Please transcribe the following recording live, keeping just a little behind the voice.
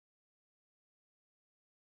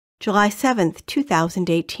July 7th,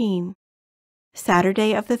 2018.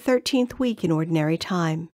 Saturday of the 13th week in Ordinary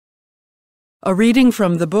Time. A reading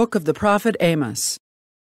from the book of the prophet Amos.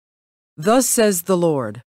 Thus says the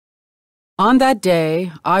Lord, On that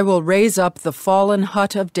day I will raise up the fallen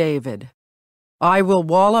hut of David. I will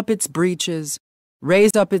wall up its breaches,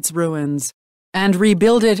 raise up its ruins, and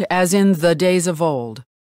rebuild it as in the days of old,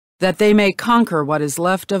 that they may conquer what is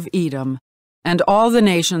left of Edom, and all the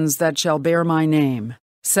nations that shall bear my name,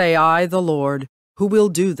 say I, the Lord, who will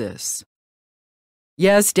do this.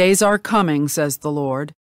 Yes, days are coming, says the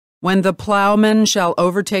Lord, when the plowman shall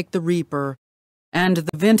overtake the reaper, and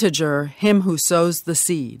the vintager him who sows the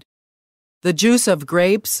seed. The juice of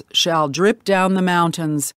grapes shall drip down the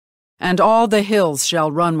mountains, and all the hills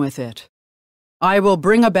shall run with it. I will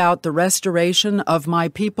bring about the restoration of my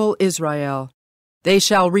people Israel. They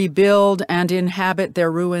shall rebuild and inhabit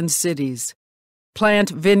their ruined cities, plant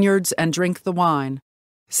vineyards and drink the wine,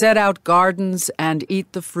 set out gardens and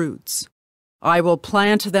eat the fruits. I will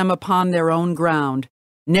plant them upon their own ground.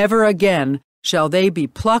 Never again shall they be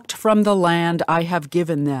plucked from the land I have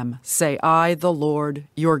given them, say I, the Lord,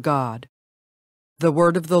 your God. The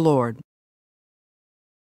word of the Lord.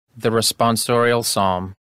 The responsorial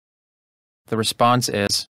psalm. The response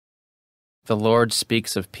is, The Lord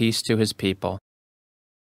speaks of peace to his people.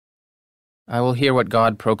 I will hear what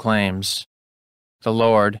God proclaims. The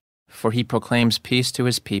Lord, for he proclaims peace to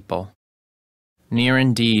his people. Near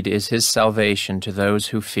indeed is his salvation to those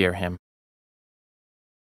who fear him.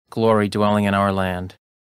 Glory dwelling in our land.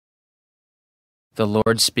 The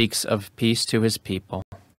Lord speaks of peace to his people.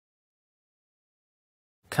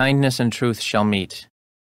 Kindness and truth shall meet.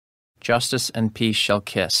 Justice and peace shall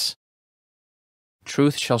kiss.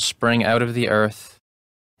 Truth shall spring out of the earth,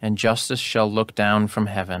 and justice shall look down from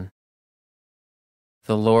heaven.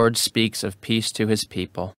 The Lord speaks of peace to his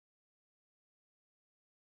people.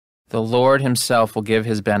 The Lord himself will give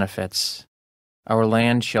his benefits. Our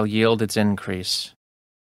land shall yield its increase.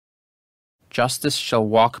 Justice shall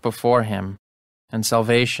walk before him, and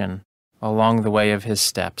salvation along the way of his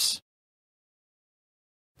steps.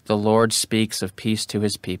 The Lord speaks of peace to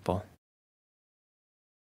his people.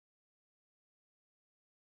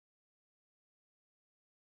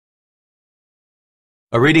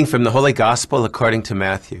 A reading from the Holy Gospel according to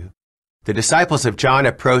Matthew. The disciples of John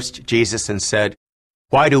approached Jesus and said,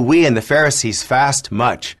 Why do we and the Pharisees fast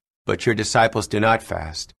much, but your disciples do not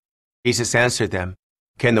fast? Jesus answered them,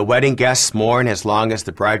 Can the wedding guests mourn as long as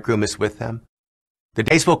the bridegroom is with them? The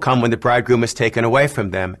days will come when the bridegroom is taken away from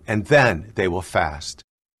them, and then they will fast.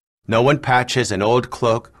 No one patches an old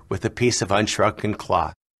cloak with a piece of unshrunken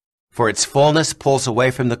cloth, for its fullness pulls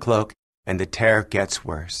away from the cloak, and the tear gets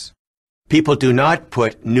worse. People do not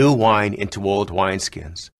put new wine into old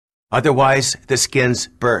wineskins. Otherwise, the skins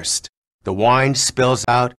burst, the wine spills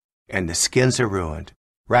out, and the skins are ruined.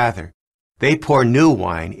 Rather, they pour new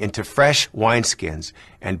wine into fresh wineskins,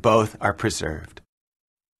 and both are preserved.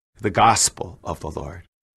 The Gospel of the Lord.